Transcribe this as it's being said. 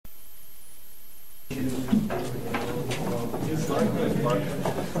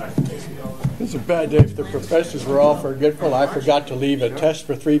It's a bad day if the professors were all forgetful. I forgot to leave a test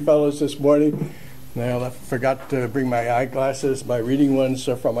for 3 fellows this morning. I forgot to bring my eyeglasses, my reading ones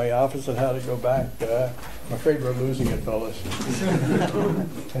from my office, and how to go back. I'm afraid we're losing it, fellas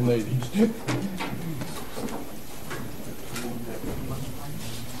and ladies.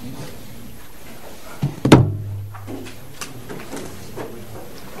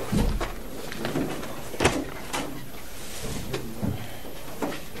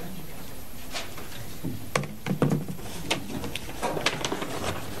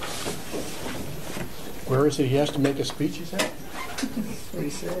 Where is it? He has to make a speech, he said? That's what he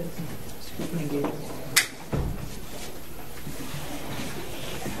said. Speaking of Gabriel.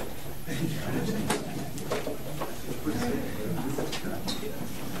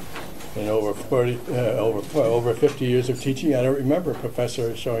 In over 50 years of teaching, I don't remember a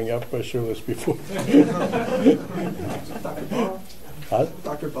professor showing up shirtless before. Huh?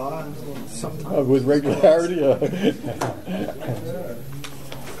 Dr. Ba, sometimes. With regularity?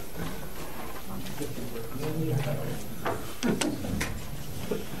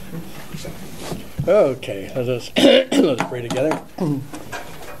 Okay, let's pray together.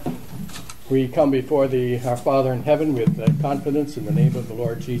 We come before our Father in heaven with confidence in the name of the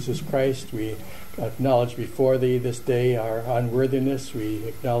Lord Jesus Christ. We acknowledge before Thee this day our unworthiness. We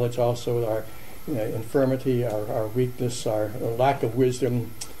acknowledge also our infirmity, our weakness, our lack of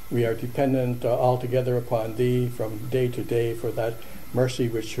wisdom. We are dependent altogether upon Thee from day to day for that mercy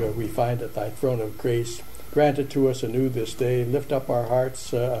which we find at Thy throne of grace. Grant it to us anew this day. Lift up our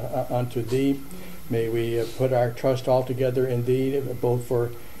hearts unto Thee. May we put our trust altogether in Thee, both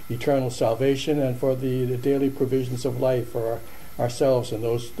for eternal salvation and for the daily provisions of life for ourselves and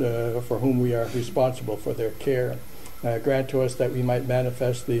those for whom we are responsible for their care. Grant to us that we might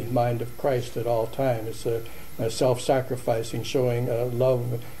manifest the mind of Christ at all times, self-sacrificing, showing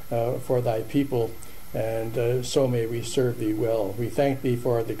love for Thy people, and so may we serve Thee well. We thank Thee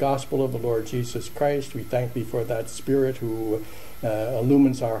for the gospel of the Lord Jesus Christ. We thank Thee for that Spirit who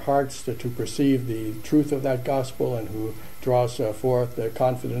illumines our hearts to perceive the truth of that gospel and who draws forth the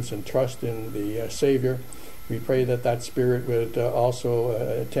confidence and trust in the Savior. We pray that that Spirit would also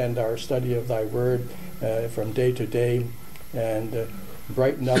attend our study of Thy Word from day to day and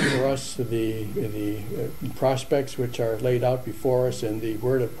brighten up for us the prospects which are laid out before us in the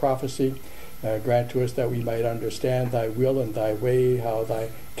word of prophecy. Grant to us that we might understand Thy will and Thy way, how Thy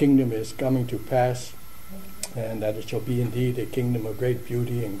kingdom is coming to pass, and that it shall be indeed a kingdom of great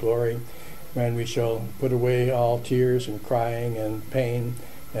beauty and glory, when we shall put away all tears and crying and pain,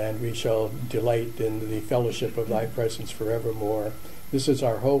 and we shall delight in the fellowship of Thy presence forevermore. This is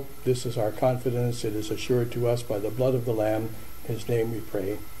our hope, this is our confidence, it is assured to us by the blood of the Lamb. In His name we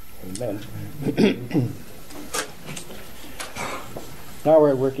pray. Amen. Now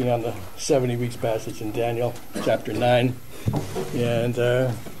we're working on the 70 weeks passage in Daniel chapter 9, and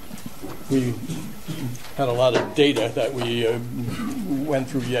we had a lot of data that we went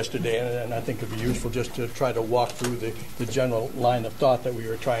through yesterday, and I think it would be useful just to try to walk through the general line of thought that we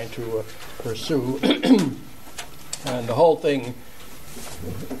were trying to pursue. And the whole thing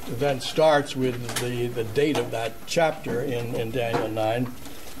then starts with the date of that chapter in Daniel 9,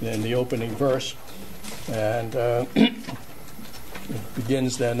 in the opening verse, and it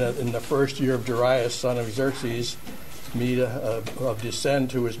begins then in the first year of Darius, son of Xerxes, of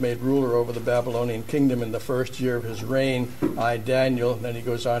descent, who was made ruler over the Babylonian kingdom in the first year of his reign, I, Daniel. And then he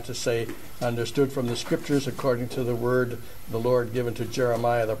goes on to say, understood from the scriptures, according to the word the Lord given to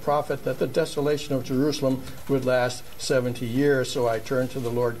Jeremiah the prophet, that the desolation of Jerusalem would last 70 years. So I turned to the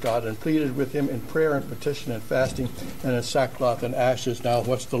Lord God and pleaded with Him in prayer and petition and fasting and in sackcloth and ashes. Now,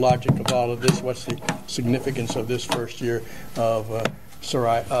 what's the logic of all of this? What's the significance of this first year of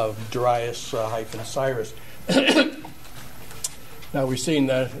Darius-Cyrus? Now, we've seen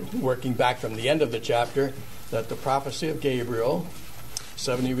that, working back from the end of the chapter, that the prophecy of Gabriel,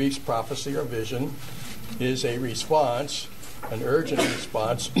 70 weeks prophecy or vision, is a response, an urgent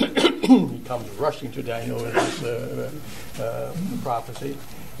response. He comes rushing to Daniel with his prophecy.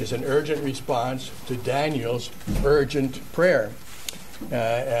 Is an urgent response to Daniel's urgent prayer.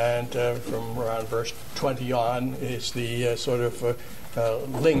 And from around verse 20 on is the sort of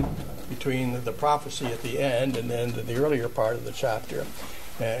link between the prophecy at the end and then the earlier part of the chapter.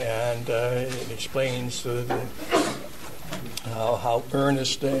 And it explains how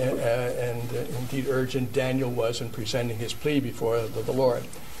earnest and indeed urgent Daniel was in presenting his plea before the Lord.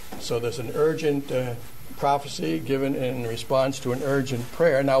 So there's an urgent prophecy given in response to an urgent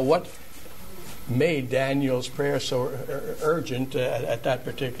prayer. Now, what made Daniel's prayer so urgent at that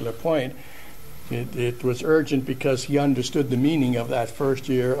particular point It was urgent because he understood the meaning of that first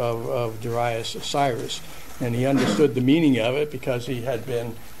year of Darius Cyrus. And he understood the meaning of it because he had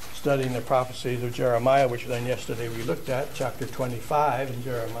been studying the prophecies of Jeremiah, which then yesterday we looked at, chapter 25 in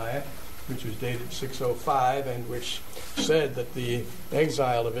Jeremiah, which was dated 605, and which said that the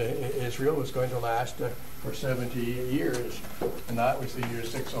exile of Israel was going to last for 70 years. And that was the year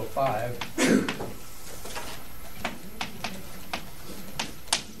 605.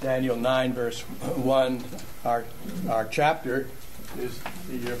 Daniel 9, verse 1, our chapter is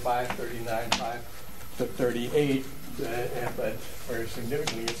the year 539, 538, but very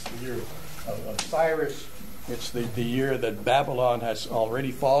significantly, it's the year of Cyrus. It's the year that Babylon has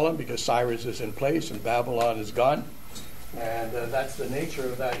already fallen, because Cyrus is in place and Babylon is gone. And that's the nature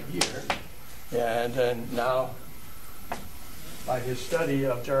of that year. And now, by his study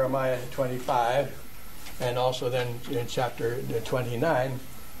of Jeremiah 25, and also then in chapter 29,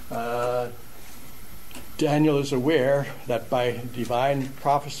 Daniel is aware that by divine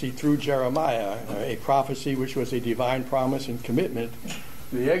prophecy through Jeremiah, a prophecy which was a divine promise and commitment,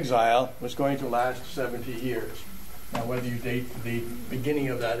 the exile was going to last 70 years. Now, whether you date the beginning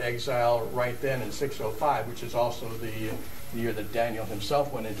of that exile right then in 605, which is also the year that Daniel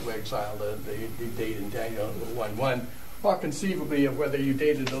himself went into exile, the date in Daniel 1:1, or conceivably of whether you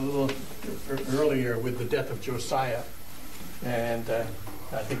dated a little earlier with the death of Josiah. And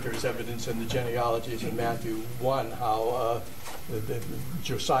I think there's evidence in the genealogies in Matthew 1 how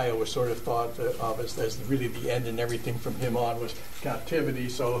Josiah was sort of thought of as really the end, and everything from him on was captivity.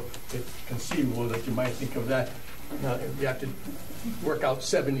 So it's conceivable that you might think of that. You have to work out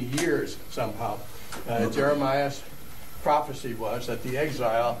 70 years somehow. Jeremiah's prophecy was that the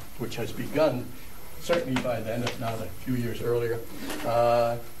exile, which has begun certainly by then, if not a few years earlier,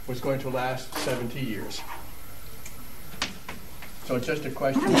 was going to last 70 years. So it's just a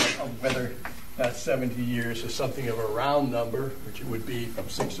question of whether that 70 years is something of a round number, which it would be from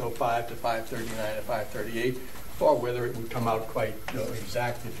 605 to 539 to 538, or whether it would come out quite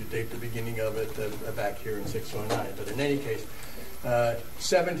exact if you date the beginning of it back here in 609. But in any case,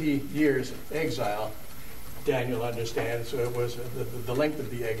 70 years exile, Daniel understands, was the length of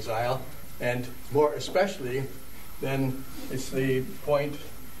the exile, and more especially, then it's the point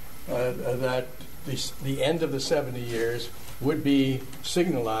that the end of the 70 years would be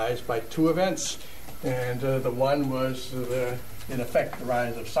signalized by two events. And the one was, in effect, the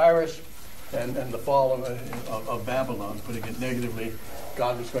rise of Cyrus and the fall of Babylon. Putting it negatively,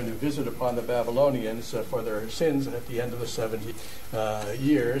 God was going to visit upon the Babylonians for their sins at the end of the 70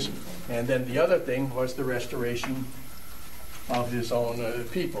 years. And then the other thing was the restoration of his own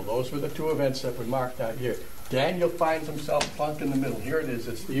people. Those were the two events that would mark that year. Daniel finds himself plunked in the middle. Here it is.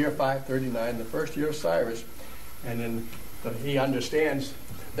 It's the year 539, the first year of Cyrus. And then he understands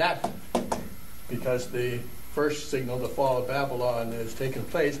that because the first signal, the fall of Babylon, has taken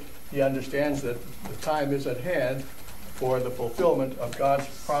place. He understands that the time is at hand for the fulfillment of God's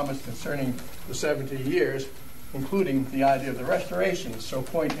promise concerning the 70 years, including the idea of the restoration. So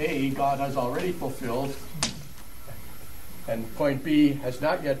point A, God has already fulfilled, and point B has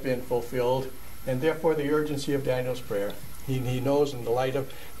not yet been fulfilled, and therefore the urgency of Daniel's prayer. He knows in the light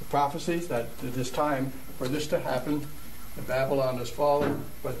of the prophecies that it is time for this to happen. The Babylon has fallen,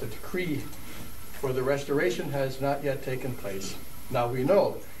 but the decree for the restoration has not yet taken place. Now we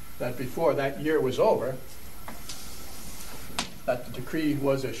know that before that year was over, that the decree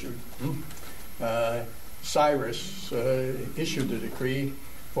was issued. Cyrus issued the decree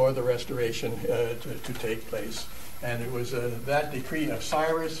for the restoration to take place. And it was that decree of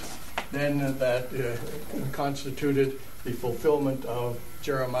Cyrus then that constituted the fulfillment of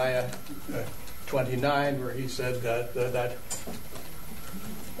Jeremiah 29, where he said that that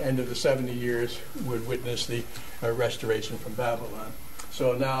end of the 70 years would witness the restoration from Babylon.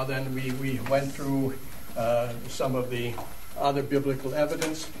 So now then we went through some of the other biblical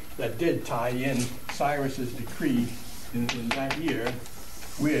evidence that did tie in Cyrus's decree in that year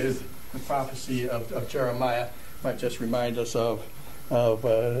with the prophecy of Jeremiah. Might just remind us of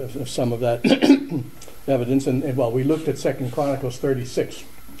some of that evidence. And well, we looked at 2 Chronicles 36.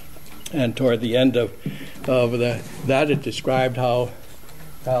 And toward the end of that, it described how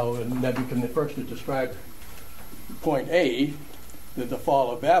Nebuchadnezzar first it described point A, the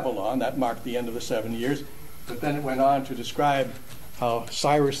fall of Babylon. That marked the end of the 7 years. But then it went on to describe how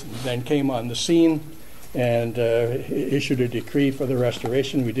Cyrus then came on the scene and issued a decree for the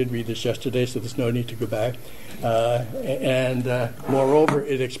restoration. We did read this yesterday, so there's no need to go back. And moreover,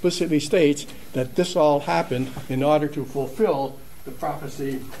 it explicitly states that this all happened in order to fulfill the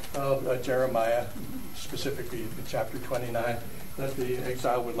prophecy of Jeremiah, specifically chapter 29 that the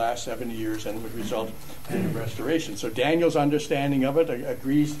exile would last 70 years and would result in a restoration. So Daniel's understanding of it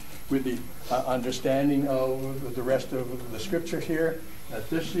agrees with the understanding of the rest of the scripture here, that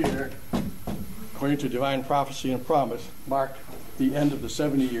this year, according to divine prophecy and promise, marked the end of the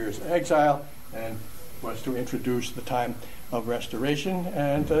 70 years exile and was to introduce the time of restoration.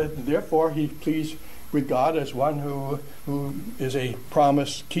 And therefore, he pleads with God as one who is a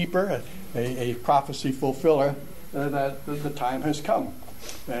promise keeper, a prophecy fulfiller, that the time has come.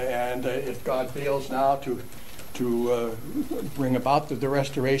 And if God fails now to bring about the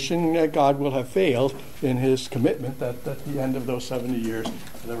restoration, God will have failed in his commitment that at the end of those 70 years,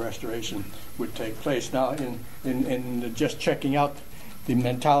 the restoration would take place. Now, in just checking out the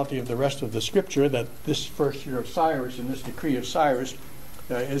mentality of the rest of the scripture, that this first year of Cyrus and this decree of Cyrus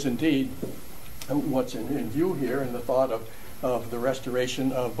is indeed what's in view here in the thought of the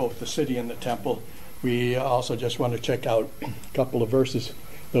restoration of both the city and the temple. We also just want to check out a couple of verses,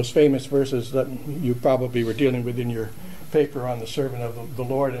 those famous verses that you probably were dealing with in your paper on the servant of the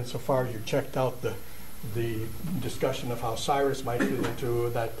Lord, insofar as you checked out the discussion of how Cyrus might fit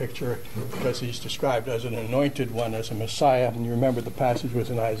into that picture, because he's described as an anointed one, as a Messiah. And you remember the passage was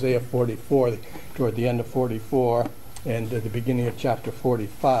in Isaiah 44, toward the end of 44, and at the beginning of chapter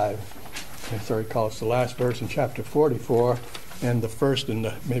 45. As I recall, it's the last verse in chapter 44, and the first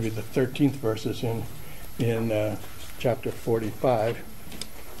and maybe the 13th verses in chapter 45.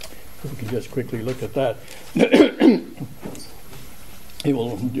 If we can just quickly look at that. It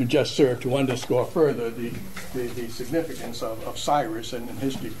will just serve to underscore further the significance of Cyrus and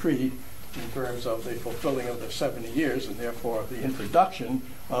his decree in terms of the fulfilling of the 70 years, and therefore the introduction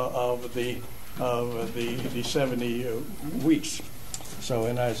of the 70 weeks. So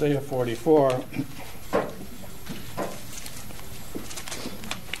in Isaiah 44,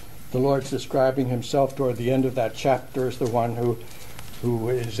 the Lord's describing himself toward the end of that chapter as the one who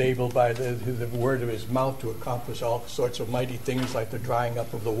is able by the word of his mouth to accomplish all sorts of mighty things, like the drying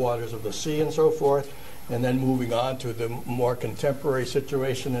up of the waters of the sea and so forth. And then moving on to the more contemporary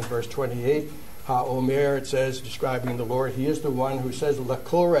situation in verse 28, Ha-Omer, it says, describing the Lord, he is the one who says,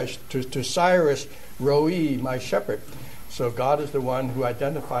 La-Koresh, to Cyrus, Roi, my shepherd. So God is the one who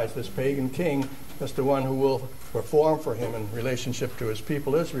identifies this pagan king as the one who will perform for him in relationship to his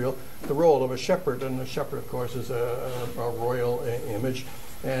people Israel the role of a shepherd. And the shepherd, of course, is a royal image.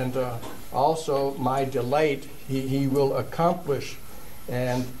 And also, my delight, he will accomplish.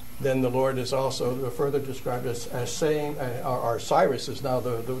 And then the Lord is also further described as saying, or Cyrus is now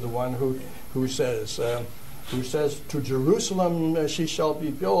the one who says, to Jerusalem she shall be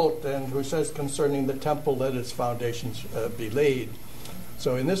built, and who says concerning the temple, let its foundations be laid.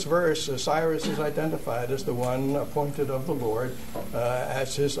 So in this verse, Cyrus is identified as the one appointed of the Lord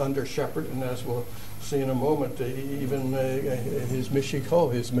as his under shepherd, and as we'll see in a moment, even his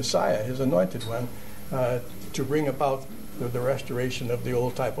Mishiko, his Messiah, his anointed one, to bring about the restoration of the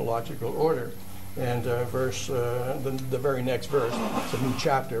old typological order. And the very next verse, it's a new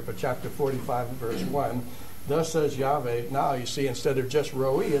chapter, but chapter 45 and verse 1, thus says Yahweh. Now you see, instead of just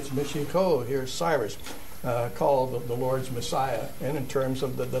Roi, it's Mishiko. Here's Cyrus, called the Lord's Messiah. And in terms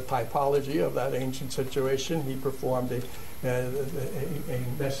of the typology of that ancient situation, he performed a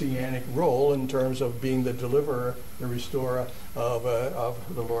messianic role in terms of being the deliverer, the restorer of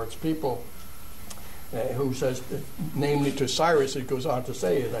the Lord's people. Who says, namely to Cyrus, it goes on to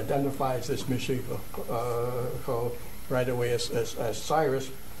say, it identifies this Mishiko right away as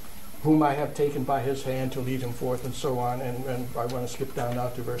Cyrus, whom I have taken by his hand to lead him forth, and so on. And I want to skip down now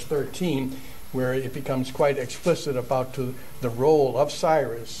to verse 13, where it becomes quite explicit about the role of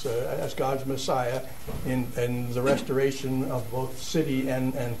Cyrus as God's Messiah in the restoration of both city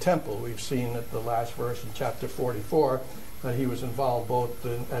and temple. We've seen at the last verse in chapter 44 that he was involved both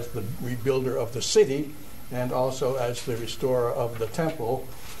as the rebuilder of the city and also as the restorer of the temple.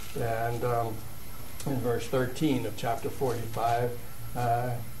 And in verse 13 of chapter 45,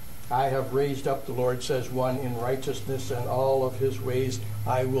 I have raised up, the Lord says, one in righteousness, and all of his ways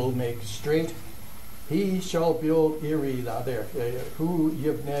I will make straight. He shall build Iri. Now there, who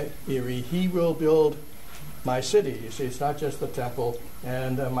Yivne Iri, he will build my city. You see, it's not just the temple,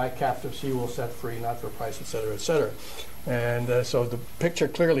 and my captives he will set free, not for price, etc., etc. And so the picture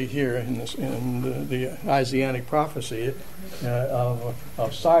clearly here in the Isaianic prophecy of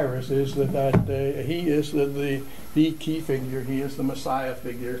Cyrus is that he is the key figure. He is the Messiah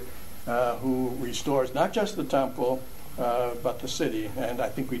figure who restores not just the temple, but the city. And I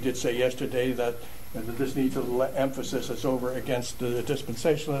think we did say yesterday that this needs a little emphasis as over against the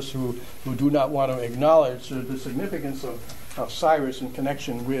dispensationalists who do not want to acknowledge the significance of Cyrus in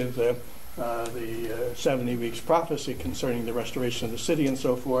connection with the 70 weeks prophecy concerning the restoration of the city and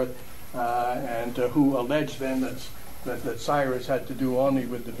so forth, and who alleged then that Cyrus had to do only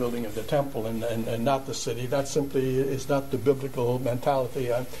with the building of the temple and not the city. That simply is not the biblical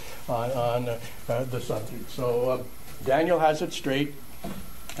mentality on the subject. So Daniel has it straight.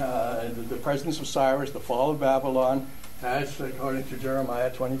 The presence of Cyrus, the fall of Babylon, has, according to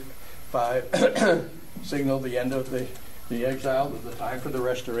Jeremiah 25, signaled the end of the exile, the time for the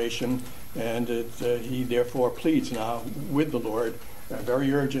restoration, and he therefore pleads now with the Lord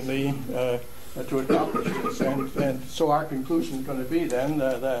very urgently to accomplish this. And so our conclusion is going to be then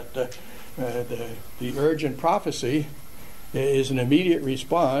that the urgent prophecy is an immediate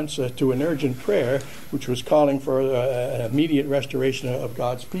response to an urgent prayer, which was calling for an immediate restoration of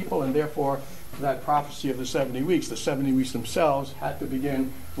God's people, and therefore that prophecy of the 70 weeks themselves had to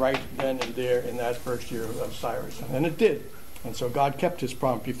begin right then and there in that first year of Cyrus. And it did. And so God kept his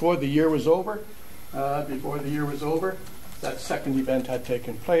promise. Before the year was over, that second event had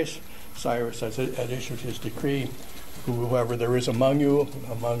taken place. Cyrus had issued his decree. Whoever there is among you,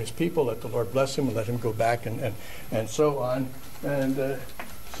 among his people, let the Lord bless him and let him go back and so on. And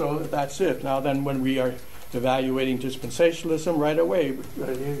so that's it. Now then, when we are evaluating dispensationalism right away,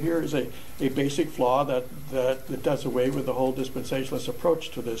 here is a basic flaw that does away with the whole dispensationalist approach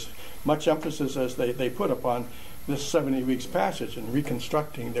to this. Much emphasis as they put upon this 70 weeks passage and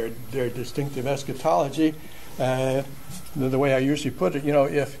reconstructing their distinctive eschatology. The way I usually put it,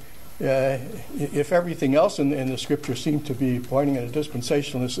 if everything else in the scripture seemed to be pointing in a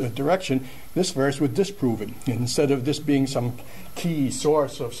dispensationalist direction, this verse would disprove it. Instead of this being some key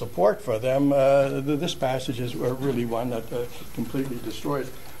source of support for them, this passage is really one that completely destroys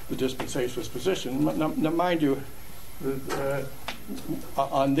the dispensationalist position. Now mind you,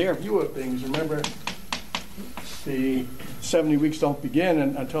 on their view of things, remember, the 70 weeks don't begin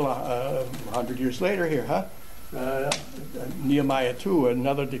until 100 years later here, huh? Nehemiah 2,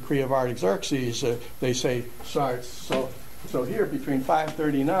 another decree of Artaxerxes, they say starts. So here between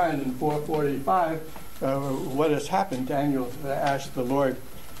 539 and 445, what has happened? Daniel asked the Lord,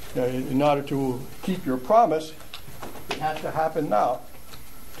 in order to keep your promise, it has to happen now.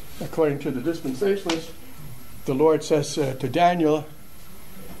 According to the dispensationalists, the Lord says to Daniel,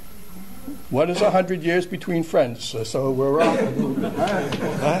 what is 100 years between friends? So we're off.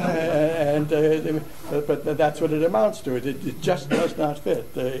 But that's what it amounts to. It just does not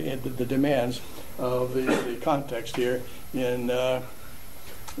fit the demands of the context here in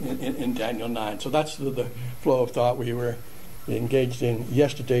Daniel 9. So that's the flow of thought we were engaged in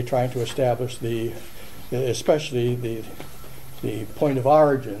yesterday, trying to establish especially the point of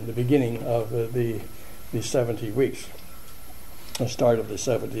origin, the beginning of the 70 weeks. The start of the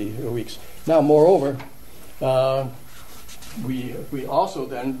 70 weeks. Now, moreover, we also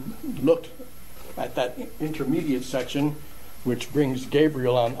then looked at that intermediate section, which brings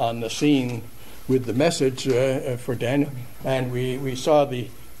Gabriel on the scene with the message for Daniel, and we saw the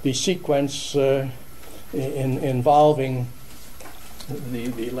sequence involving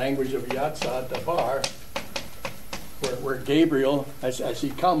the language of Yatzad Dabar, where Gabriel, as he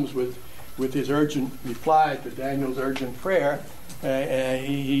comes with his urgent reply to Daniel's urgent prayer,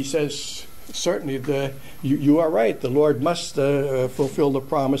 he says, certainly you are right. The Lord must fulfill the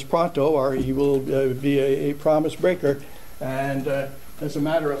promise pronto, or he will be a promise breaker. And as a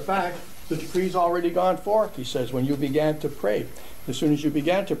matter of fact, the decree's already gone forth, he says, when you began to pray. As soon as you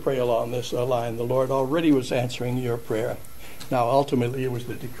began to pray along this line, the Lord already was answering your prayer. Now, ultimately, it was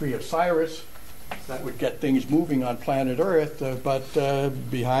the decree of Cyrus that would get things moving on planet Earth, but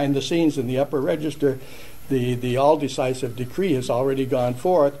behind the scenes in the upper register, the all-decisive decree has already gone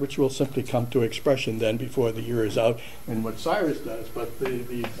forth, which will simply come to expression then before the year is out in what Cyrus does. But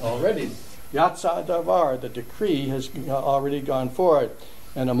the already, Yatzad Davar, the decree has already gone forth.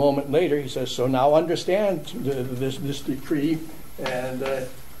 And a moment later he says, so now understand this decree, and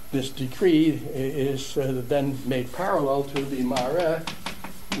this decree is then made parallel to the Mareh,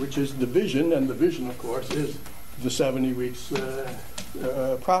 which is the vision, and the vision, of course, is the 70 weeks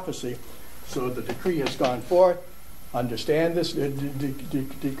prophecy. So the decree has gone forth. Understand this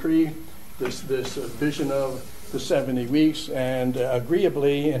decree, this vision of the 70 weeks, and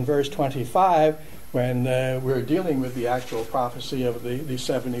agreeably in verse 25, when we're dealing with the actual prophecy of the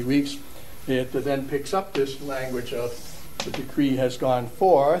 70 weeks, it then picks up this language of the decree has gone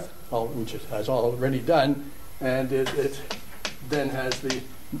forth, which it has already done, and it then has the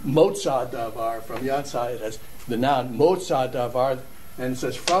Motzad Davar from Yatzad. It has the noun Motzad Davar, and it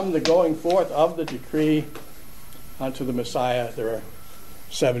says, from the going forth of the decree unto the Messiah, there are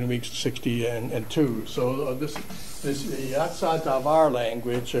 7 weeks, 60 and 2. So this Yatzad Davar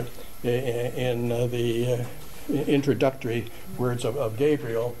language in the introductory words of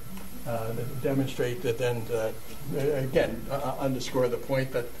Gabriel that demonstrate that then, again, underscore the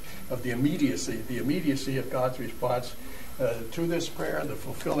point that of the immediacy of God's response to this prayer, the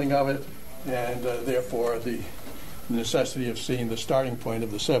fulfilling of it, and therefore the necessity of seeing the starting point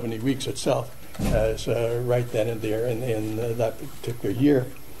of the 70 weeks itself as right then and there in that particular year,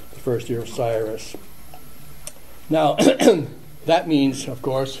 the first year of Cyrus. Now, that means, of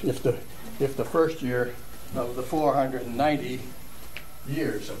course, if the first year of the 490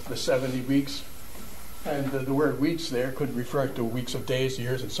 years of the 70 weeks, and the word weeks there could refer to weeks of days,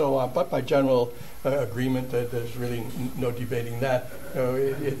 years, and so on, but by general agreement, there's really no debating that.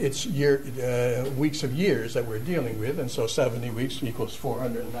 It's weeks of years that we're dealing with, and so 70 weeks equals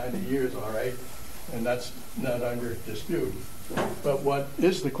 490 years, all right, and that's not under dispute. But what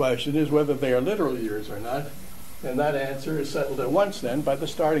is the question is whether they are literal years or not, and that answer is settled at once then by the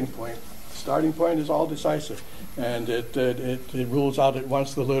starting point. The starting point is all decisive, and it rules out at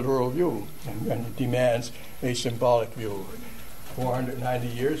once the literal view and demands a symbolic view. 490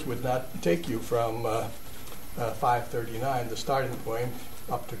 years would not take you from 539, the starting point,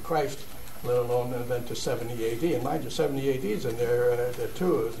 up to Christ, let alone then to 70 A.D. And mind you, 70 A.D. is in there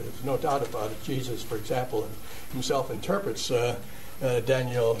too. There's no doubt about it. Jesus, for example, himself interprets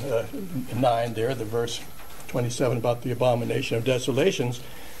Daniel 9 there, the verse 27 about the abomination of desolations,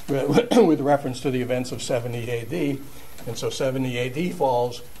 with reference to the events of 70 A.D. And so 70 A.D.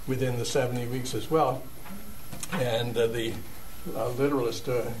 falls within the 70 weeks as well. And the literalist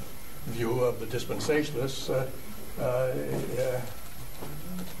view of the dispensationalists,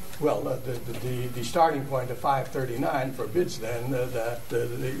 the starting point of 539 forbids then that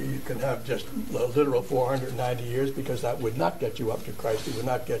you can have just literal 490 years, because that would not get you up to Christ. It would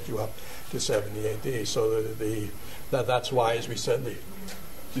not get you up to 70 A.D. So that's why, as we said, the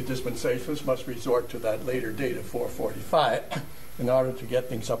dispensationalists must resort to that later date of 445 in order to get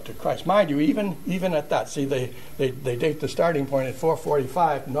things up to Christ. Mind you, even at that, see, they date the starting point at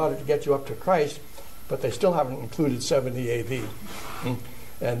 445 in order to get you up to Christ, but they still haven't included 70 A.D.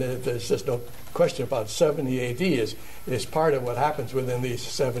 And there's just no question about 70 A.D. is part of what happens within these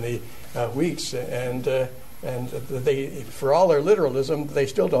 70 weeks. And they, for all their literalism, they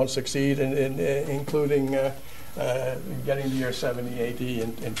still don't succeed in including getting the year 70 A.D.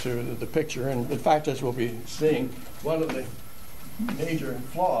 into the picture. And in fact, as we'll be seeing, one of the major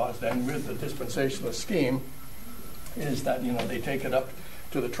flaws then with the dispensationalist scheme is that, they take it up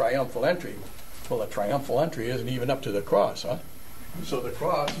to the triumphal entry. Well, the triumphal entry isn't even up to the cross, huh? So the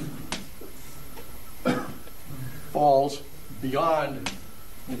cross falls beyond,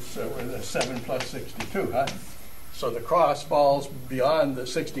 it's 7 plus 62, huh? So the cross falls beyond the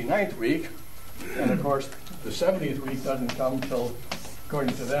 69th week, and of course the 70th week doesn't come till,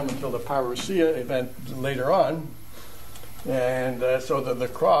 according to them, until the parousia event later on. And so the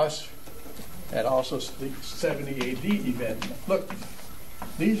cross, and also the 70 A.D. event. Look,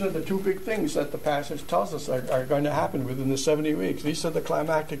 these are the two big things that the passage tells us are going to happen within the 70 weeks. These are the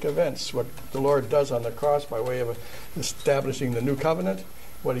climactic events, what the Lord does on the cross by way of establishing the new covenant,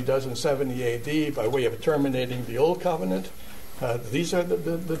 what he does in 70 A.D. by way of terminating the old covenant. These are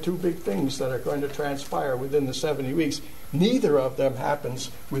the two big things that are going to transpire within the 70 weeks. Neither of them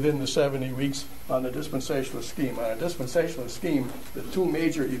happens within the 70 weeks on the dispensationalist scheme. On a dispensationalist scheme, the two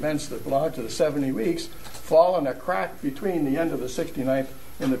major events that belong to the 70 weeks fall in a crack between the end of the 69th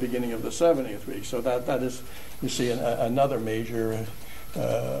and the beginning of the 70th week. So that is, you see, another major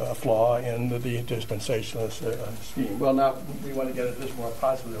flaw in the dispensationalist scheme. Well, now we want to get at this more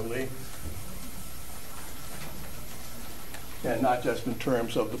positively, and not just in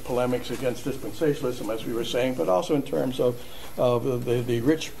terms of the polemics against dispensationalism, as we were saying, but also in terms of the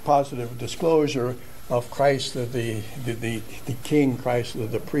rich positive disclosure of Christ, the King, Christ,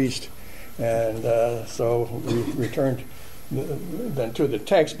 the priest. And so we returned then to the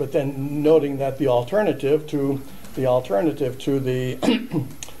text, but then noting that the alternative to the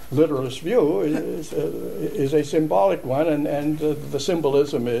literalist view is a symbolic one, and the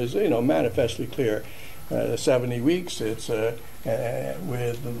symbolism is manifestly clear. 70 weeks, it's with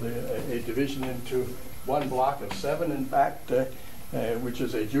a division into one block of 7, in fact, which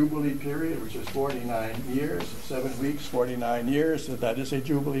is a jubilee period, which is 49 years, 7 weeks, 49 years, that is a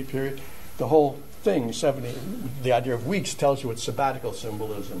jubilee period. The whole thing, 70, the idea of weeks tells you it's sabbatical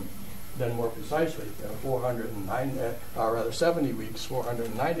symbolism. Then more precisely, 70 weeks,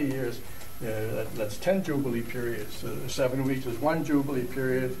 490 years, that's 10 jubilee periods. 7 weeks is 1 jubilee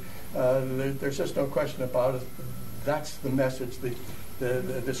period. There's just no question about it. That's the message,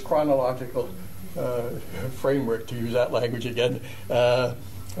 this chronological framework, to use that language again,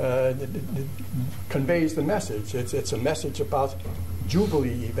 conveys the message. It's a message about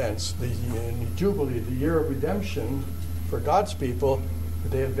Jubilee events, the Jubilee, the year of redemption for God's people, the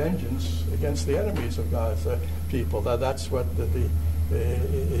day of vengeance against the enemies of God's people. That's what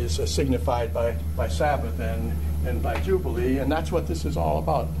is signified by Sabbath and by Jubilee, and that's what this is all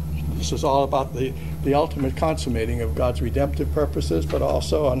about. This is all about the ultimate consummating of God's redemptive purposes, but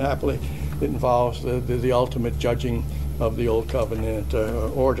also, unhappily, it involves the ultimate judging of the Old Covenant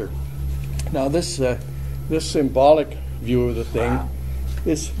order. Now, this symbolic view of the thing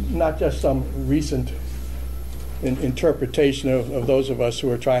is not just some recent interpretation of those of us who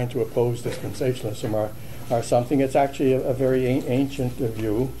are trying to oppose dispensationalism or something. It's actually a very ancient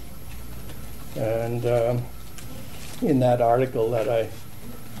view. And in that article that I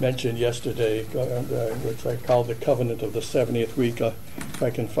mentioned yesterday, which I called The Covenant of the 70th Week, if I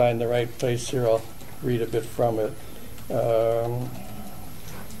can find the right place here, I'll read a bit from it.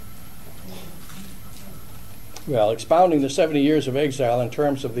 Expounding the 70 years of exile in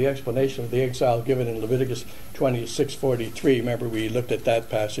terms of the explanation of the exile given in Leviticus 26:43. Remember, we looked at that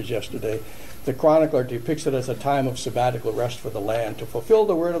passage yesterday. The chronicler depicts it as a time of sabbatical rest for the land, to fulfill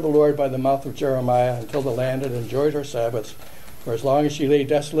the word of the Lord by the mouth of Jeremiah until the land had enjoyed her Sabbaths. For as long as she lay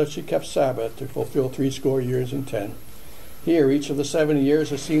desolate, she kept Sabbath, to fulfill 80 years and 10. Here, each of the 70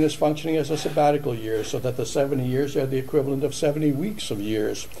 years is seen as functioning as a sabbatical year, so that the 70 years are the equivalent of 70 weeks of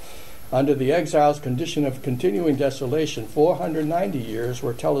years. Under the exile's condition of continuing desolation, 490 years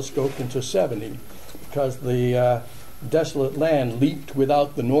were telescoped into 70, because the desolate land leaped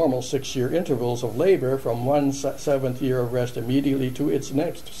without the normal 6-year intervals of labor from one 7th year of rest immediately to its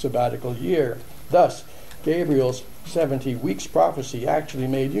next sabbatical year. Thus, Gabriel's 70 weeks prophecy actually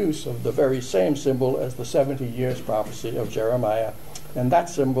made use of the very same symbol as the 70 years prophecy of Jeremiah. And that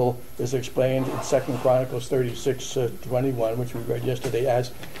symbol is explained in 2 Chronicles 36:21, which we read yesterday,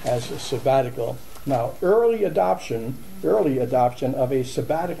 as a sabbatical. Now, early adoption of a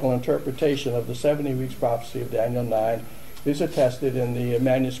sabbatical interpretation of the 70 weeks prophecy of Daniel 9 is attested in the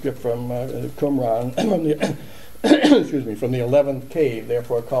manuscript from Qumran, from the 11th cave,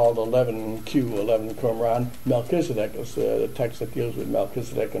 therefore called 11Q, 11 Qumran. Melchizedek is the text that deals with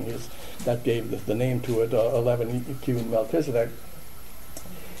Melchizedek, and that gave the name to it, 11Q Melchizedek.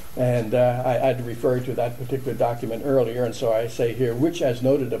 And I'd referred to that particular document earlier, and so I say here, which, as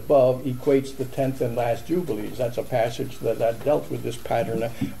noted above, equates the 10th and last Jubilees. That's a passage that dealt with this pattern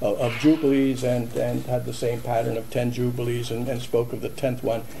of Jubilees and had the same pattern of 10 Jubilees and spoke of the 10th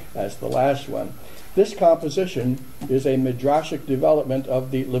one as the last one. This composition is a midrashic development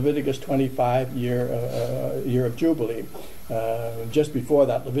of the Leviticus 25 year of Jubilee. Just before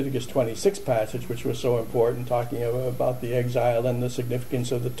that Leviticus 26 passage, which was so important, talking about the exile and the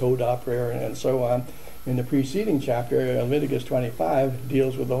significance of the Todah prayer and so on. In the preceding chapter, Leviticus 25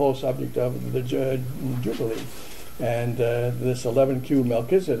 deals with the whole subject of the Jubilee. And this 11Q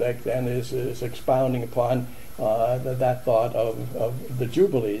Melchizedek then is expounding upon that thought of the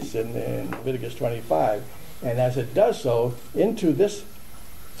Jubilees in Leviticus 25. And as it does so, into this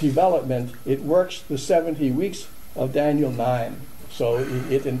development, it works the 70 weeks of Daniel 9. So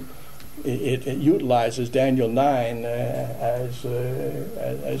it utilizes Daniel 9 as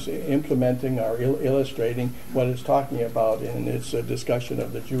implementing or illustrating what it's talking about in its discussion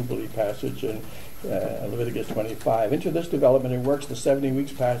of the Jubilee passage in Leviticus 25. Into this development, it works the 70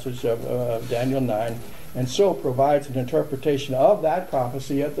 weeks passage of Daniel 9, and so provides an interpretation of that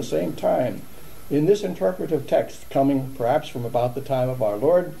prophecy at the same time. In this interpretive text, coming perhaps from about the time of our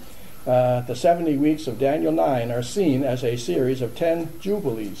Lord, the 70 weeks of Daniel 9 are seen as a series of 10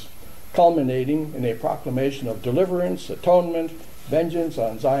 Jubilees, culminating in a proclamation of deliverance, atonement, vengeance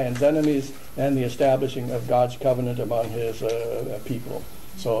on Zion's enemies, and the establishing of God's covenant among his people.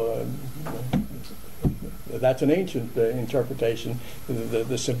 So that's an ancient interpretation.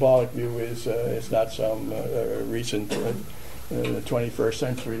 The symbolic view is not some recent 21st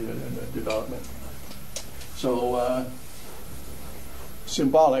century development. So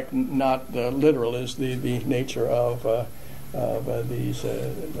symbolic, not literal, is the nature of these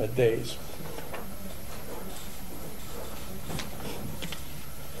days.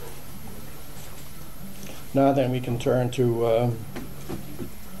 Now then, we can turn to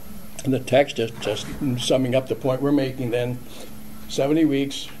the text, just summing up the point we're making then. 70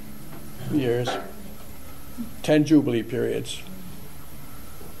 weeks, years, 10 Jubilee periods,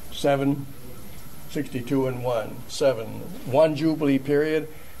 7, 62 and 1, 7. One Jubilee period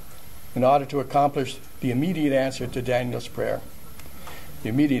in order to accomplish the immediate answer to Daniel's prayer. The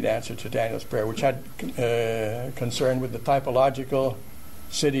immediate answer to Daniel's prayer, which had concern with the typological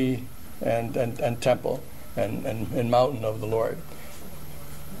city and temple and mountain of the Lord.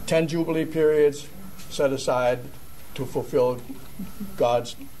 10 Jubilee periods set aside to fulfill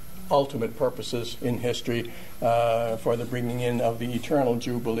God's ultimate purposes in history for the bringing in of the eternal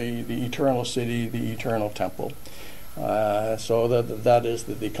Jubilee, the eternal city, the eternal temple. So that is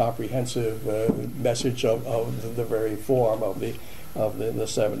the comprehensive message of the very form of the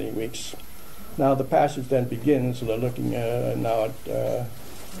 70 weeks. Now the passage then begins. We're looking now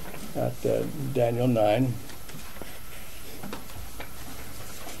at Daniel 9.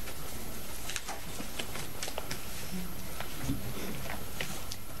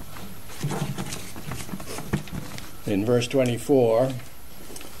 In verse 24,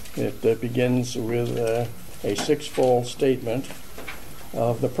 it begins with a sixfold statement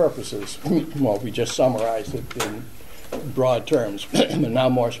of the purposes. Well, we just summarized it in broad terms, but now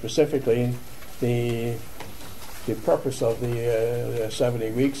more specifically, the purpose of the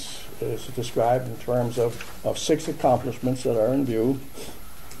 70 weeks is described in terms of 6 accomplishments that are in view.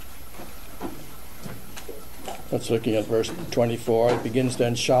 Let's looking at verse 24. It begins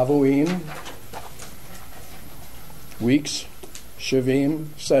then, Shavuim, weeks, Shavim,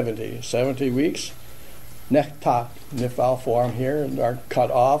 70 weeks. Nechta, nifal form here, are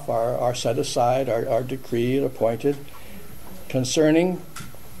cut off, are set aside, are decreed, appointed, concerning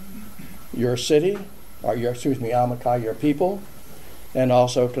your city, or Amakai, your people, and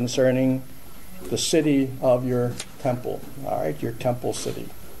also concerning the city of your temple, all right, your temple city.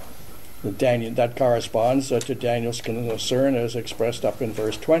 That corresponds to Daniel's concern as expressed up in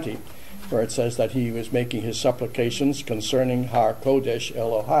verse 20, where it says that he was making his supplications concerning Har Kodesh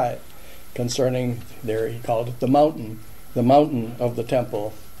Elohai, concerning, there he called it the mountain of the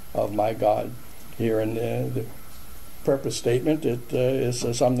temple of my God. Here in the purpose statement, it is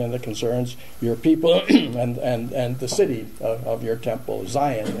something that concerns your people and the city of your temple,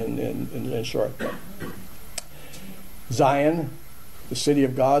 Zion in short. Zion, the city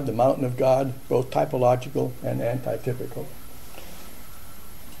of God, the mountain of God, both typological and antitypical.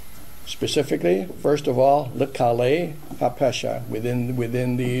 Specifically, first of all, Lekale Hapesha.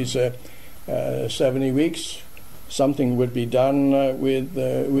 Within these 70 weeks, something would be done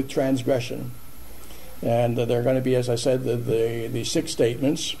with transgression. And there are going to be, as I said, the 6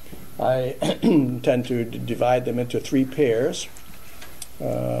 statements. I tend to divide them into 3 pairs.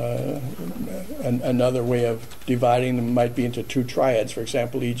 Another way of dividing them might be into 2 triads. For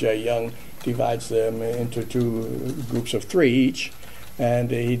example, E.J. Young divides them into 2 groups of 3 each.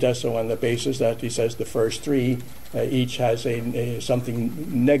 And he does so on the basis that he says the first 3 each has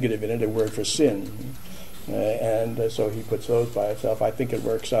something negative in it, a word for sin. And so he puts those by itself. I think it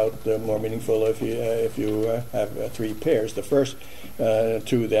works out more meaningful if you have 3 pairs. The first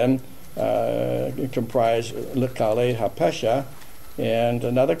 2 then comprise Lekale Hapesha, and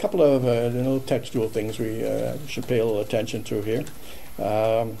another couple of little textual things we should pay a little attention to here.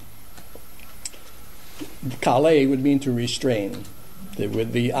 Kale would mean to restrain,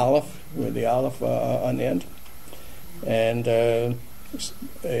 with the aleph on end. And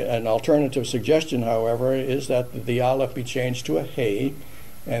an alternative suggestion, however, is that the aleph be changed to a hey,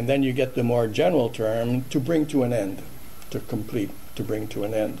 and then you get the more general term, to bring to an end, to complete, to bring to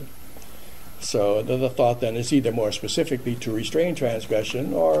an end. So the thought then is either more specifically to restrain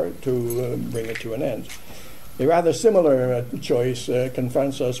transgression or to bring it to an end. A rather similar choice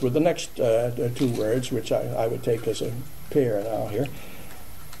confronts us with the next 2 words, which I would take as a pair now here.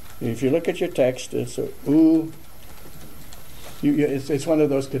 If you look at your text, it's it's one of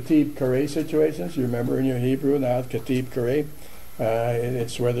those katib kare situations. You remember in your Hebrew now, katib kare.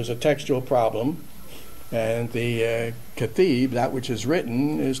 It's where there's a textual problem, and the katib, that which is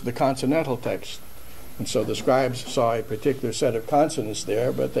written, is the consonantal text. And so the scribes saw a particular set of consonants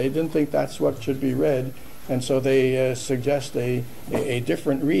there, but they didn't think that's what should be read. And so they suggest a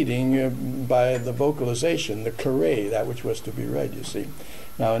different reading by the vocalization, the kare, that which was to be read, you see.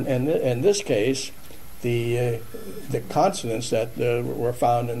 Now, in this case, the consonants that were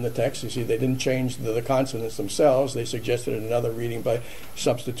found in the text, you see, they didn't change the consonants themselves. They suggested another reading by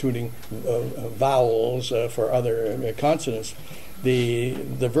substituting vowels for other consonants. The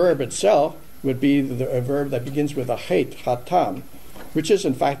verb itself would be a verb that begins with a het, hatam, which is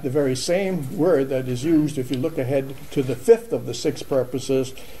in fact the very same word that is used if you look ahead to the 5th of the 6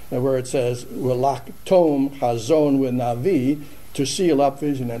 purposes, where it says, "Welak tom hazon v'navi," to seal up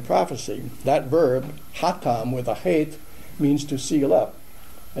vision and prophecy. That verb, hatam, with a het, means to seal up.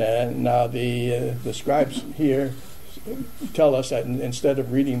 And now the scribes here tell us that instead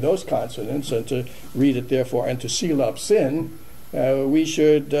of reading those consonants and to read it therefore and to seal up sin, we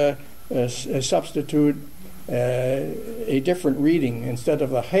should substitute a different reading. Instead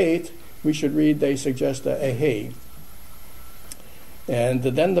of a het, we should read, they suggest, a hey. And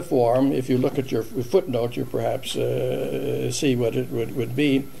then the form, if you look at your footnote, you perhaps see what it would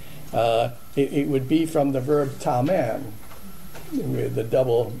be. It would be from the verb tamam, with the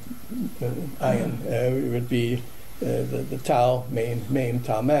double ayin. It would be the tau, mem,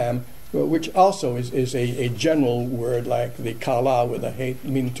 tamam, which also is a general word like the kala with a hey,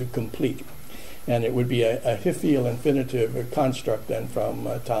 meaning to complete. And it would be a hiphil infinitive construct then from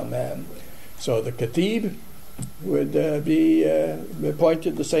tamam. So the katib would be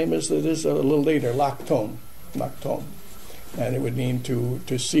pointed the same as it is a little later, laktom. And it would mean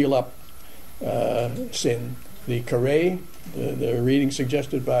to seal up sin. The kare, the reading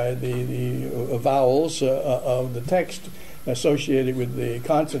suggested by the vowels of the text associated with the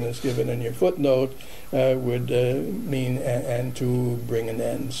consonants given in your footnote would mean and to bring an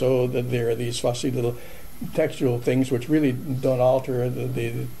end. So that there are these fussy little textual things which really don't alter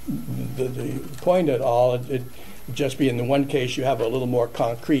the point at all. It just be in the one case you have a little more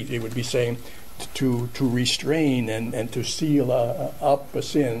concrete. It would be saying to restrain and to seal up a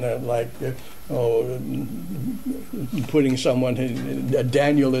sin, putting someone,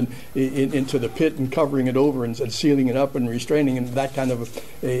 Daniel, into the pit and covering it over and sealing it up and restraining, and that kind of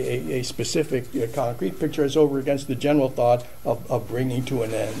a specific concrete picture is over against the general thought of bringing to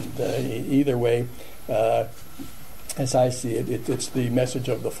an end. Either way, as I see it, it's the message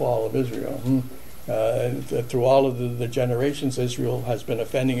of the fall of Israel. Through all of the generations, Israel has been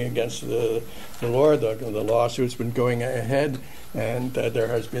offending against the Lord. The lawsuit's been going ahead, and there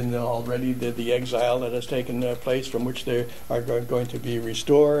has been already the exile that has taken place, from which they are going to be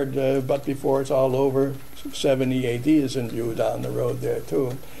restored. But before it's all over, 70 AD is in view down the road there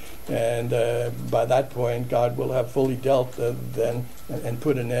too. And by that point, God will have fully dealt then and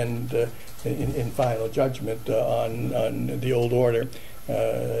put an end in final judgment on the old order.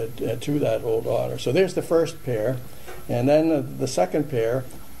 To that old order. So there's the first pair, and then the second pair,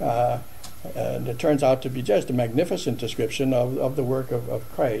 it turns out to be just a magnificent description of the work of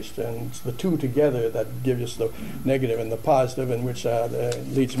Christ, and it's the two together that give us the negative and the positive, in which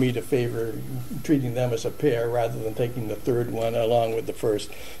leads me to favor treating them as a pair rather than taking the third one along with the first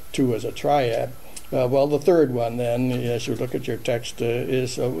two as a triad. Well, the third one then, as you look at your text,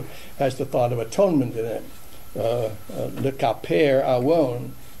 has the thought of atonement in it. Lekaper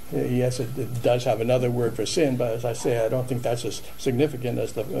awon. Yes, it does have another word for sin, but as I say, I don't think that's as significant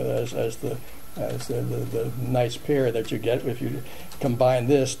as the nice pair that you get if you combine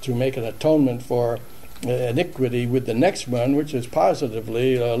this to make an atonement for iniquity with the next one, which is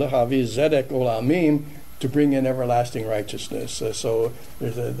positively lehavi zedek olamim, to bring in everlasting righteousness. So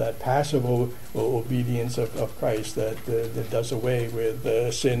there's that passive obedience of Christ that does away with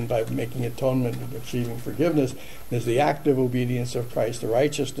sin by making atonement and achieving forgiveness. There's the active obedience of Christ, the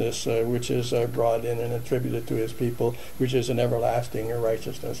righteousness which is brought in and attributed to his people, which is an everlasting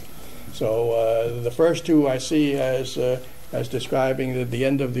righteousness. So the first two I see as describing the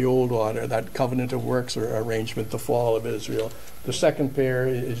end of the old order, that covenant of works or arrangement, the fall of Israel. The second pair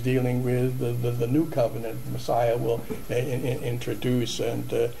is dealing with the new covenant Messiah will introduce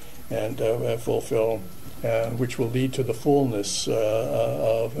and fulfill, which will lead to the fullness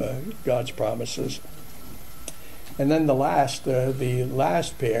of God's promises. And then the last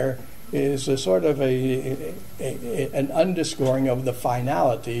pair is a sort of an underscoring of the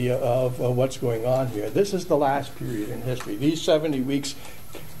finality of what's going on here. This is the last period in history. These 70 weeks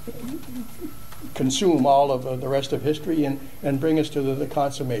consume all of the rest of history and bring us to the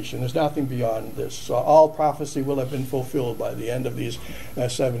consummation. There's nothing beyond this. So all prophecy will have been fulfilled by the end of these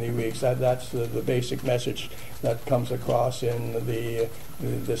 70 weeks. That's the basic message that comes across in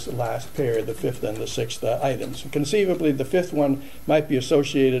this last pair, the fifth and the sixth items. Conceivably, the fifth one might be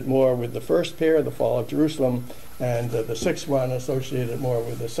associated more with the first pair, the fall of Jerusalem, and the sixth one associated more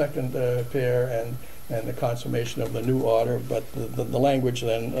with the second pair and the consummation of the new order. But the language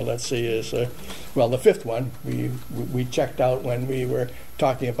then, let's see, is, the fifth one we checked out when we were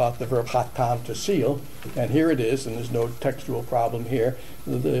talking about the verb hatam, to seal, and here it is, and there's no textual problem here.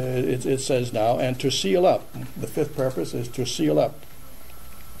 It says now, and to seal up. The fifth purpose is to seal up.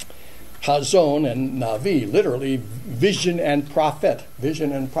 Hazon and Navi, literally vision and prophet,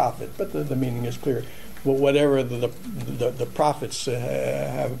 but the meaning is clear. Well, whatever the prophets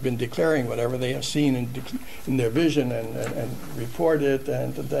have been declaring, whatever they have seen in their vision and reported,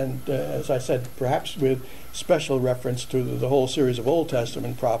 and then, as I said, perhaps with special reference to the whole series of Old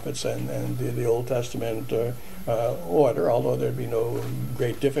Testament prophets and the Old Testament order, although there'd be no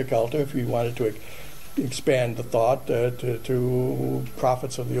great difficulty if we wanted to expand the thought to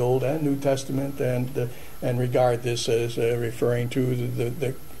prophets of the Old and New Testament and regard this as referring to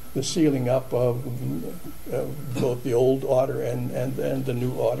the the sealing up of both the old order and the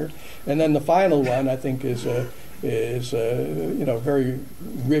new order. And then the final one, I think, is very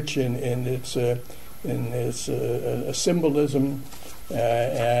rich in its symbolism,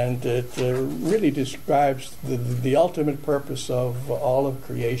 and it really describes the ultimate purpose of all of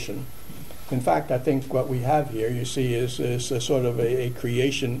creation. In fact, I think what we have here, you see, is a sort of a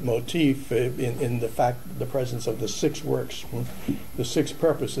creation motif in the presence of the 6 works, the 6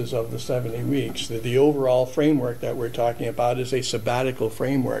 purposes of the 70 weeks. The overall framework that we're talking about is a sabbatical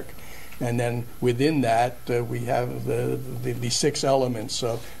framework. And then within that, we have the 6 elements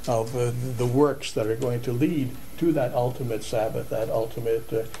of the works that are going to lead to that ultimate Sabbath, that ultimate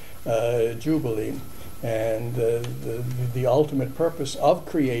Jubilee. And the ultimate purpose of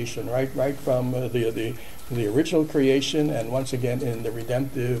creation, right from the original creation, and once again in the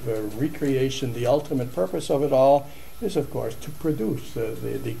redemptive recreation, the ultimate purpose of it all is, of course, to produce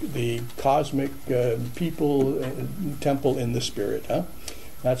the cosmic people temple in the spirit.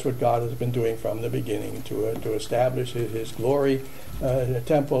 That's what God has been doing from the beginning, to establish His glory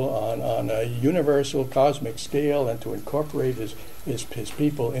temple on a universal cosmic scale, and to incorporate His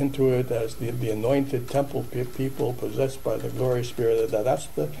people into it as the anointed temple people possessed by the glory spirit. That's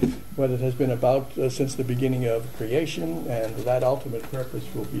what it has been about since the beginning of creation, and that ultimate purpose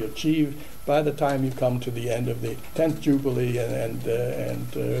will be achieved by the time you come to the end of the 10th Jubilee, and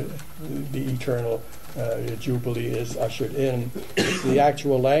the eternal Jubilee is ushered in. The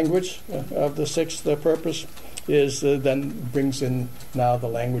actual language of the 6th purpose is then brings in now the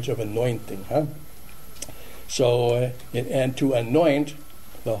language of anointing. So, and to anoint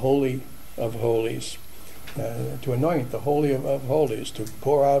the Holy of Holies, to anoint the Holy of Holies, to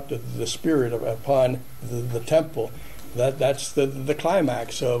pour out the Spirit upon the temple. That's the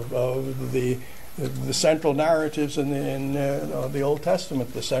climax of the central narratives in the Old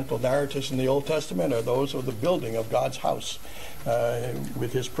Testament. The central narratives in the Old Testament are those of the building of God's house,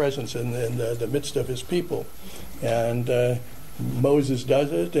 with His presence in the midst of His people. And Moses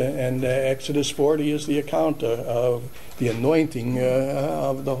does it, and Exodus 40 is the account of the anointing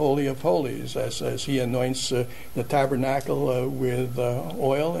of the Holy of Holies, as he anoints the tabernacle with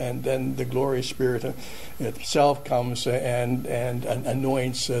oil, and then the glory spirit itself comes and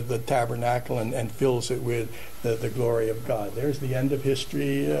anoints the tabernacle and fills it with the glory of God. There's the end of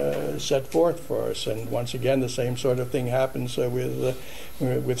history set forth for us, and once again the same sort of thing happens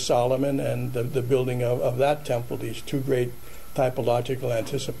with Solomon and the building of that temple. These 2 great typological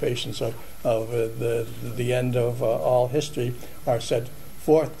anticipations of the end of all history are set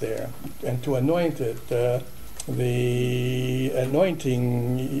forth there. And to anoint it, the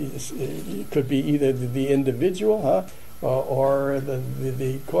anointing could be either the individual or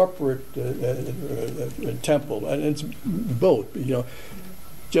the corporate temple, and it's both.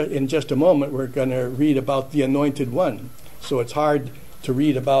 In just a moment we're going to read about the anointed one, so it's hard to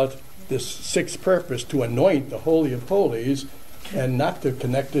read about this 6th purpose, to anoint the Holy of Holies, and not to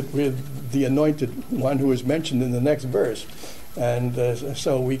connect it with the anointed one who is mentioned in the next verse. And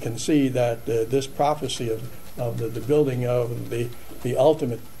so we can see that this prophecy of the building of the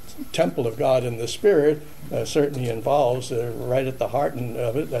ultimate temple of God in the Spirit certainly involves, right at the heart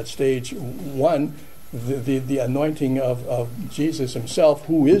of it, at stage 1, the anointing of Jesus Himself,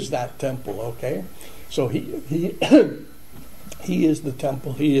 who is that temple, okay? So He He is the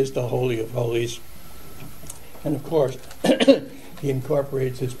temple. He is the Holy of Holies. And of course, He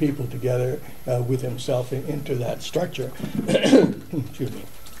incorporates His people together with Himself into that structure. Excuse me.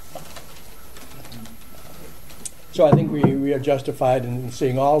 So I think we are justified in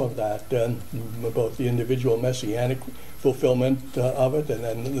seeing all of that, both the individual messianic fulfillment of it, and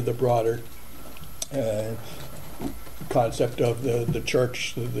then the broader concept of the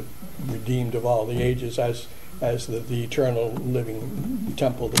church, the redeemed of all the ages, as the eternal living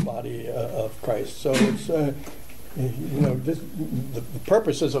temple, the body of Christ. So it's the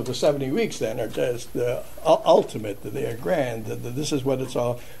purposes of the 70 weeks then are just ultimate. They are grand. This is what it's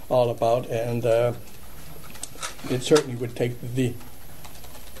all about, and it certainly would take the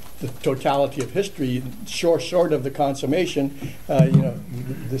totality of history short of the consummation.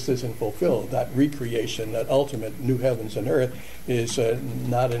 This isn't fulfilled. That recreation, that ultimate new heavens and earth, is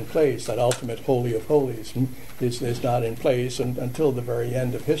not in place. That ultimate Holy of Holies is not in place until the very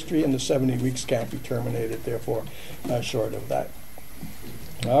end of history, and the 70 weeks can't be terminated, therefore, short of that.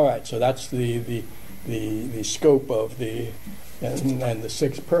 All right, so that's the scope of and the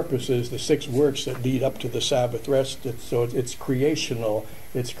 6 purposes, the 6 works that lead up to the Sabbath rest. It's creational.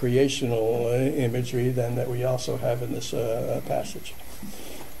 It's creational imagery then that we also have in this passage.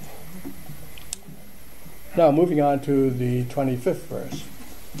 Now, moving on to the 25th verse.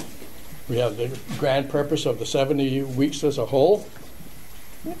 we have the grand purpose of the 70 weeks as a whole.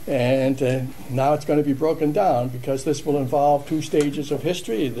 And now it's going to be broken down because this will involve two stages of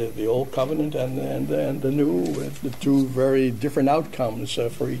history, the Old Covenant and the New, with the two very different outcomes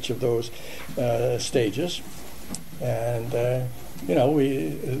for each of those stages. And,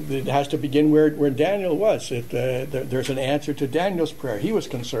 it has to begin where Daniel was. There's an answer to Daniel's prayer. He was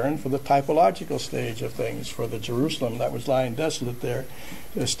concerned for the typological stage of things, for the Jerusalem that was lying desolate there,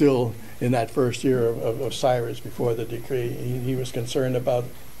 still in that first year of Cyrus before the decree. He was concerned about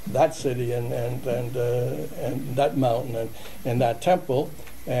that city and that mountain and that temple,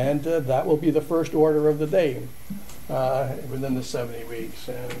 and that will be the first order of the day within the 70 weeks.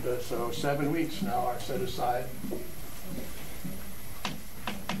 And so 7 weeks now are set aside.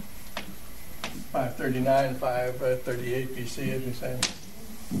 539, 538 BC, as we say.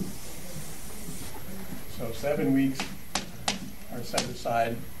 So 7 weeks are set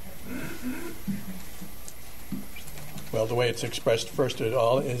aside. Well, the way it's expressed first of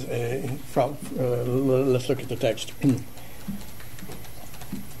all is let's look at the text.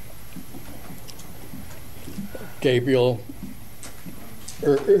 Gabriel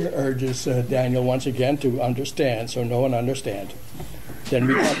urges Daniel once again to understand, so know and understand. Then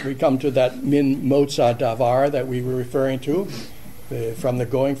we come to that min motza davar that we were referring to from the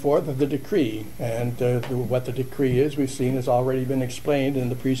going forth of the decree. And what the decree is, we've seen, has already been explained in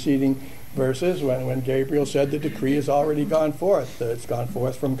the preceding verses when Gabriel said the decree has already gone forth. It's gone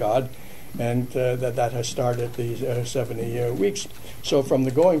forth from God, and that has started these 70 weeks. So from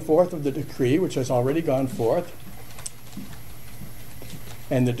the going forth of the decree, which has already gone forth,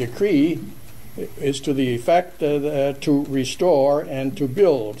 and the decree is to the effect to restore and to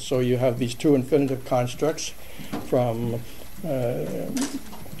build. So you have these two infinitive constructs from the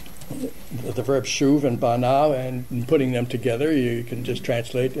verb shuv and bana, and putting them together, you can just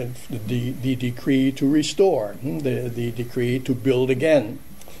translate the decree to restore, the decree to build again,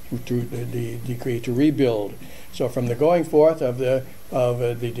 the decree to rebuild. So from the going forth of the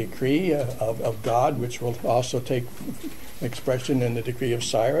decree of God, which will also take expression in the decree of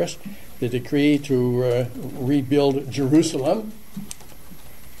Cyrus, the decree to rebuild Jerusalem,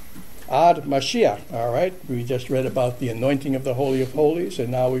 ad Mashiach. All right, we just read about the anointing of the Holy of Holies, and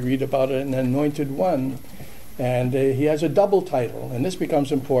now we read about an anointed one, and he has a double title, and this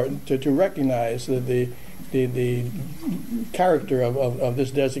becomes important to recognize the character of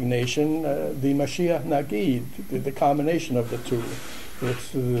this designation, the Mashiach Nagid, the combination of the two. It's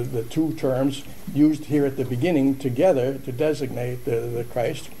the two terms used here at the beginning together to designate the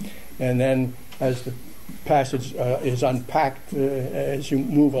Christ. And then as the passage is unpacked as you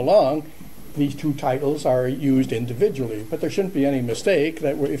move along, these two titles are used individually. But there shouldn't be any mistake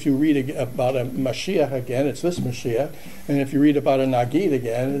that if you read about a Mashiach again, it's this Mashiach. And if you read about a Nagid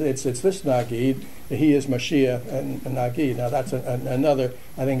again, it's this Nagid. He is Mashiach and Nagid. Now that's another,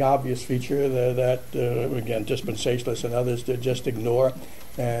 I think, obvious feature that again, dispensationalists and others just ignore.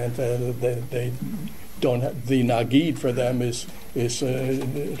 And they don't have, the Nagid for them is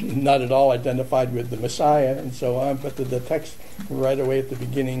not at all identified with the Messiah and so on, but the text right away at the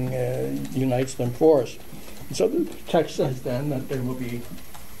beginning unites them for us. And so the text says then that there will be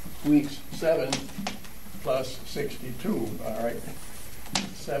weeks 7 plus 62, all right?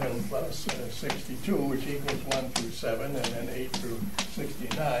 7 plus 62, which equals 1 through 7, and then 8 through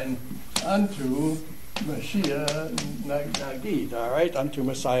 69, unto Mashiach Nagid, all right, unto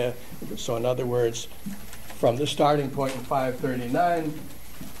Messiah. So in other words, from the starting point in 539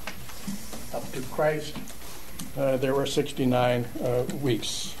 up to Christ, there were 69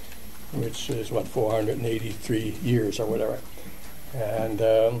 weeks, which is, 483 years or whatever.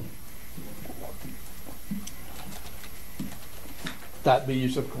 And that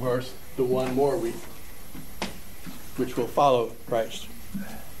leaves, of course, the one more week, which will follow Christ.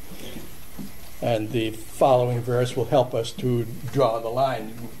 And the following verse will help us to draw the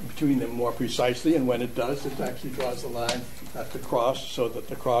line between them more precisely, and when it does, it actually draws the line at the cross, so that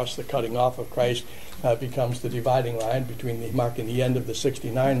the cross, the cutting off of Christ, becomes the dividing line between marking the end of the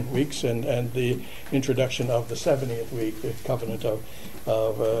 69 weeks and the introduction of the 70th week, the covenant of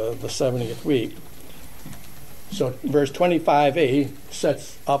the 70th week. So verse 25a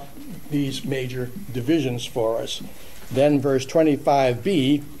sets up these major divisions for us. Then verse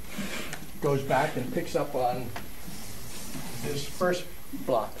 25b goes back and picks up on this first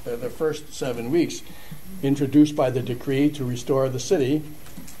block, the first 7 weeks, introduced by the decree to restore the city,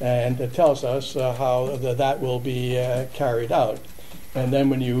 and it tells us how that will be carried out. And then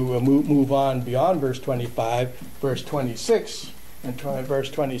when you move on beyond verse 25, verse 26 and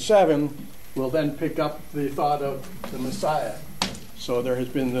verse 27 will then pick up the thought of the Messiah. So there has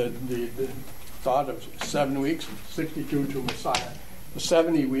been the thought of 7 weeks, 62 to Messiah. The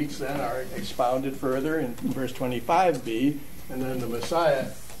 70 weeks then are expounded further in verse 25b, and then the Messiah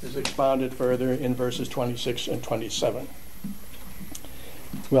is expounded further in verses 26 and 27.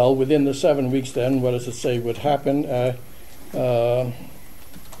 Well, within the 7 weeks then, what does it say would happen?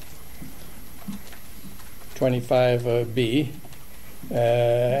 25b,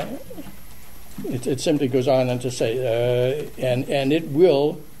 it simply goes on and to say, and it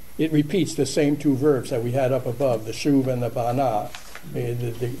repeats the same two verbs that we had up above, the shuv and the bana.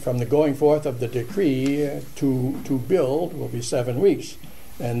 From the going forth of the decree to build will be 7 weeks.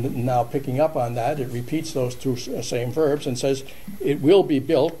 And now picking up on that, it repeats those two same verbs and says it will be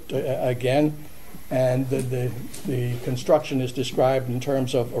built again. And the construction is described in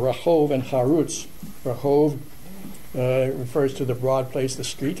terms of Rahov and Harutz. Rahov refers to the broad place, the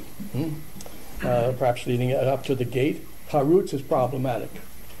street, perhaps leading up to the gate. Harutz is problematic.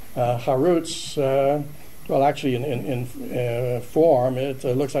 Harutz, well, actually in form, it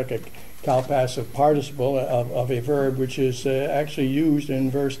looks like a calpassive participle of a verb which is actually used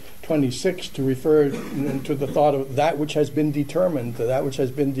in verse 26 to refer to the thought of that which has been determined, that which has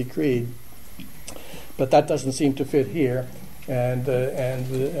been decreed. But that doesn't seem to fit here, and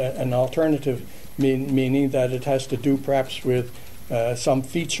an alternative meaning that it has to do perhaps with some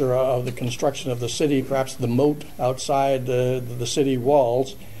feature of the construction of the city, perhaps the moat outside the city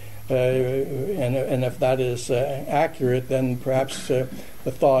walls. And if that is accurate, then perhaps the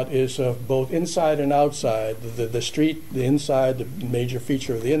thought is of both inside and outside. The street, the inside, the major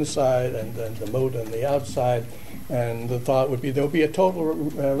feature of the inside, and then the moat on the outside. And the thought would be there will be a total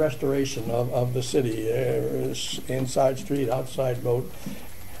restoration of the city, inside street, outside moat.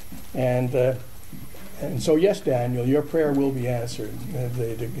 And so, yes, Daniel, your prayer will be answered.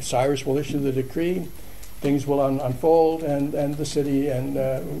 Cyrus will issue the decree. Things will unfold, and the city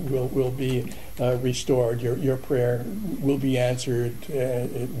will be restored. Your prayer will be answered.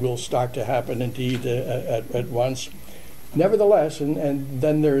 It will start to happen indeed at once. Nevertheless, and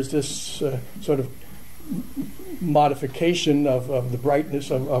then there is this sort of modification of the brightness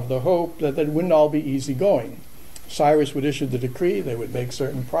of the hope that it wouldn't all be easy going. Cyrus would issue the decree. They would make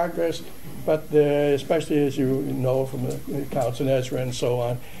certain progress, but especially as you know from the accounts in Ezra and so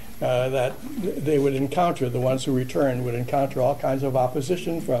on, that they would encounter, the ones who returned would encounter all kinds of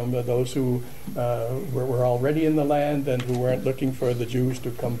opposition from those who were already in the land and who weren't looking for the Jews to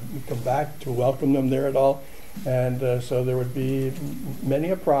come back, to welcome them there at all. And so there would be many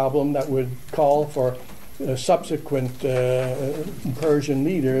a problem that would call for subsequent Persian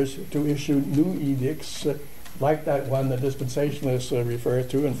leaders to issue new edicts like that one the dispensationalists refer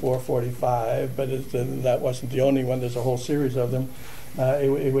to in 445, but that wasn't the only one. There's a whole series of them.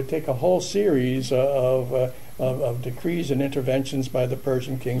 It would take a whole series of decrees and interventions by the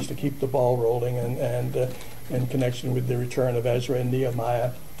Persian kings to keep the ball rolling, and in connection with the return of Ezra and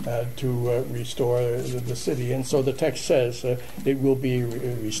Nehemiah to restore the city. And so the text says it will be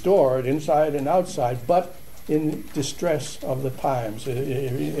restored inside and outside, but in distress of the times,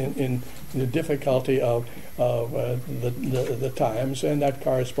 in the difficulty of the times, and that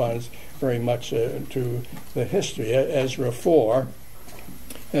corresponds very much to the history. Ezra 4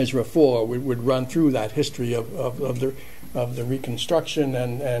 would run through that history of the reconstruction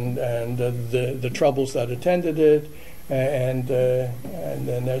and the troubles that attended it, and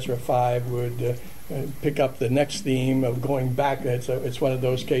then Ezra 5 would pick up the next theme of going back. It's one of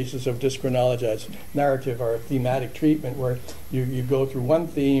those cases of dyschronology, as narrative or thematic treatment, where you go through one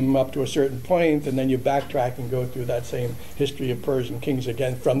theme up to a certain point, and then you backtrack and go through that same history of Persian kings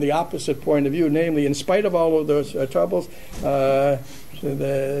again from the opposite point of view, namely, in spite of all of those troubles,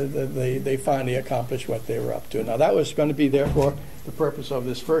 they finally accomplished what they were up to. Now, that was going to be, therefore, the purpose of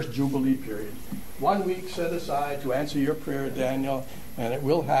this first Jubilee period. 1 week set aside to answer your prayer, Daniel, and it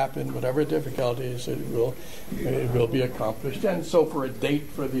will happen, whatever difficulties, it will be accomplished. And so for a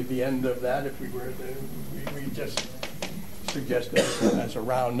date for the end of that, if we were to, we just suggest that as a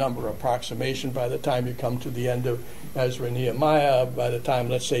round number approximation, by the time you come to the end of Ezra and Nehemiah, by the time,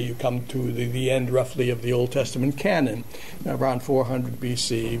 let's say, you come to the end roughly of the Old Testament canon, around 400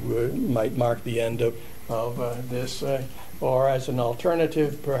 BC might mark the end of this. Or as an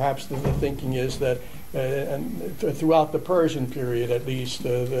alternative, perhaps the thinking is that throughout the Persian period, at least,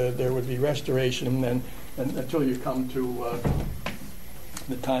 there would be restoration, and until you come to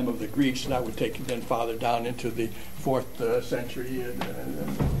the time of the Greeks, and that would take you then farther down into the 4th century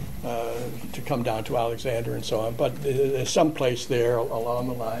to come down to Alexander and so on. But there's some place there along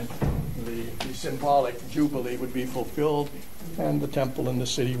the line, the symbolic jubilee would be fulfilled, and the temple and the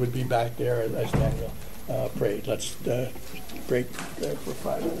city would be back there as Daniel prayed. Let's break for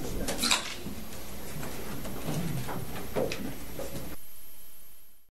 5 minutes.